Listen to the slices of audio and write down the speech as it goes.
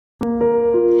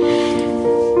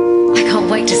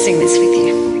sing this with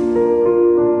you.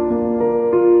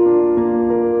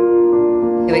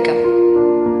 Here we go.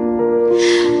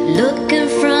 Looking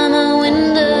from a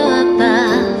window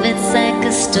above, it's like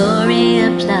a story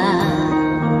of love.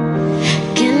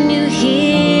 Can you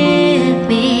hear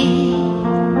me?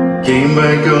 Came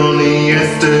back only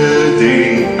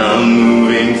yesterday, I'm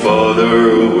moving farther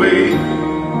away.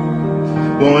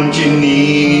 Won't you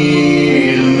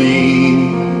need me?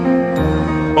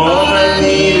 All I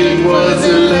needed was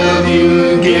the love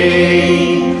you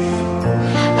gave.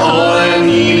 All I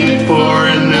needed for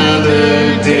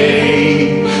another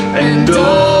day. And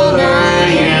all I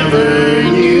ever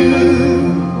knew,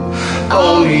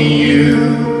 only you.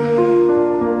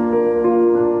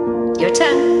 Your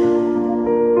turn.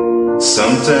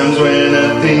 Sometimes when I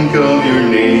think of your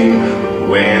name,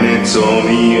 when it's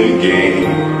only a game,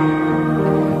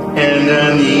 and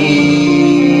I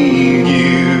need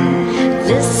you.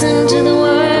 Listen to the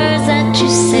words that you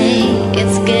say,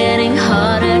 it's getting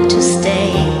harder to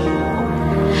stay.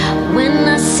 When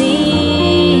I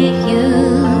see you,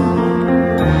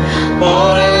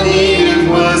 all I needed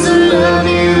was the love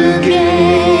you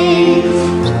gave.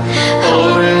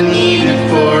 All I needed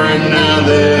for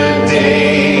another day.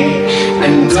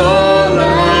 And all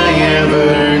I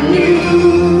ever knew,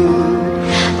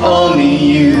 only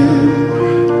you.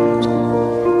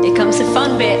 Here comes the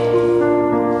fun bit.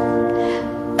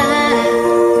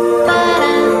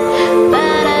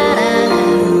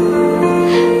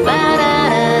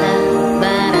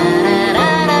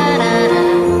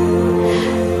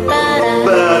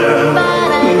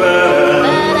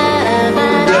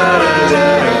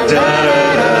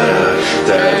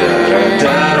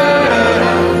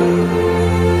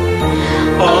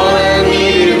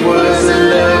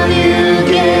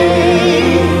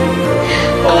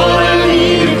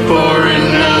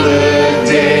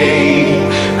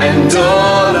 And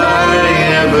all I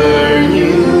ever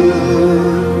knew,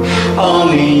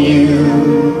 only you.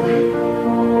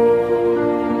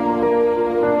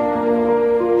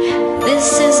 This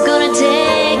is gonna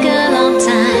take a long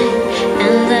time,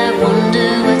 and I wonder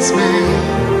what's mine.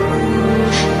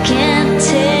 Can't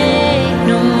take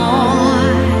no more.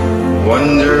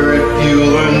 Wonder if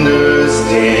you'll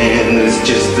understand, it's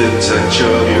just the touch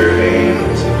of your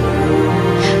hand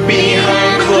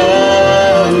behind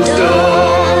closed doors.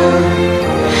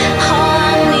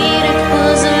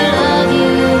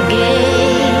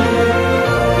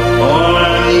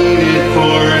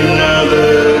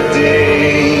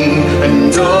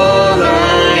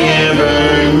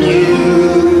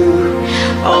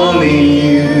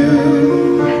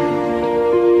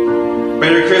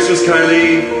 Merry Christmas,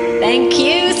 Kylie! Thank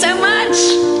you so much!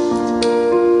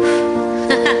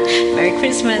 Merry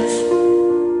Christmas!